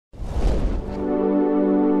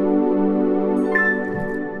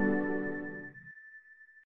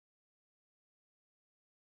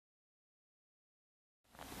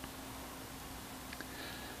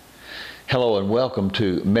Hello and welcome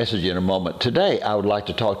to Message in a Moment. Today I would like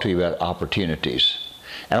to talk to you about opportunities.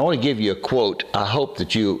 And I want to give you a quote. I hope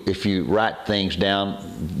that if you write things down,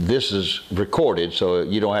 this is recorded so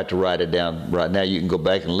you don't have to write it down right now. You can go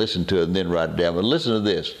back and listen to it and then write it down. But listen to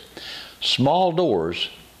this. Small doors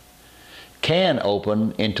can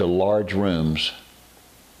open into large rooms.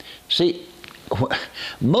 See,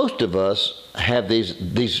 most of us have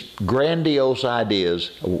these grandiose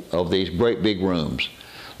ideas of these great big rooms.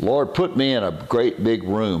 Lord, put me in a great big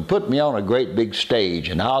room. Put me on a great big stage,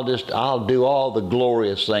 and I'll do all the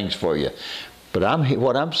glorious things for you. But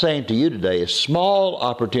what I'm saying to you today is small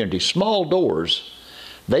opportunities, small doors.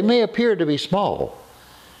 They may appear to be small,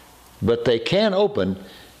 but they can open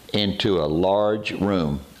into a large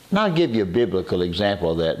room. And I'll give you a biblical example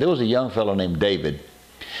of that. There was a young fellow named David,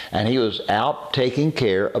 and he was out taking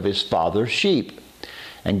care of his father's sheep.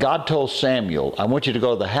 And God told Samuel, I want you to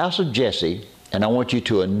go to the house of Jesse, and I want you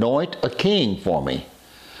to anoint a king for me.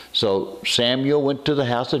 So Samuel went to the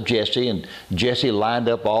house of Jesse, and Jesse lined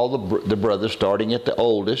up all the brothers, starting at the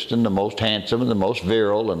oldest and the most handsome and the most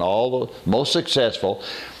virile and all the most successful.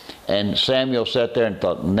 And Samuel sat there and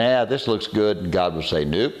thought, nah, this looks good. And God would say,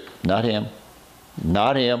 nope, not him,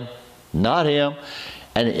 not him, not him.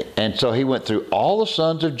 And so he went through all the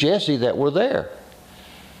sons of Jesse that were there.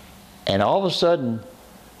 And all of a sudden,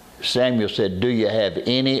 Samuel said, do you have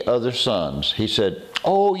any other sons? He said,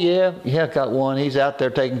 oh yeah, I got one. He's out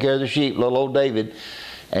there taking care of the sheep, little old David.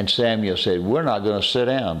 And Samuel said, we're not going to sit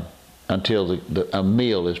down until a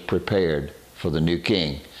meal is prepared for the new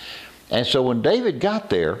king. And so when David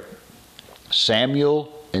got there,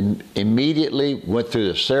 Samuel immediately went through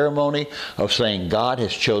the ceremony of saying, God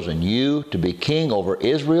has chosen you to be king over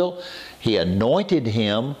Israel. He anointed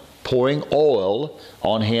him, pouring oil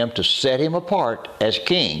on him to set him apart as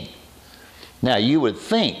king. Now you would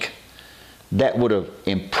think that would have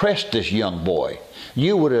impressed this young boy.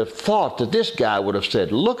 You would have thought that this guy would have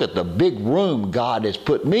said, look at the big room God has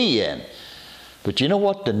put me in. But you know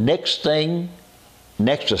what the next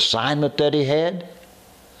assignment that he had?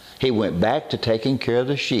 He went back to taking care of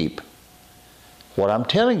the sheep. What I'm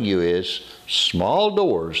telling you is small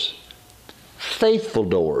doors, faithful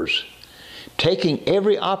doors, taking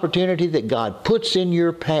every opportunity that God puts in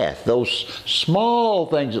your path, those small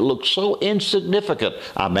things that look so insignificant.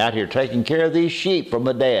 I'm out here taking care of these sheep for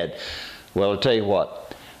my dad. Well, I'll tell you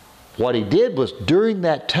what he did was during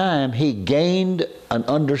that time, he gained an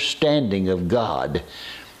understanding of God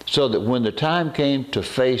so that when the time came to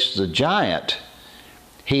face the giant,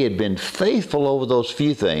 he had been faithful over those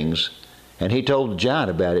few things, and he told the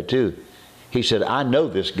giant about it too. He said, I know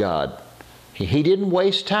this God. He didn't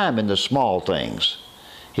waste time in the small things.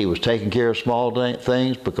 He was taking care of small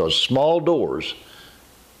things because small doors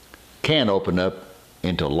can open up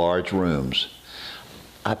into large rooms.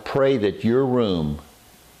 I pray that your room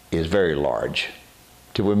is very large.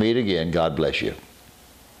 Till we meet again, God bless you.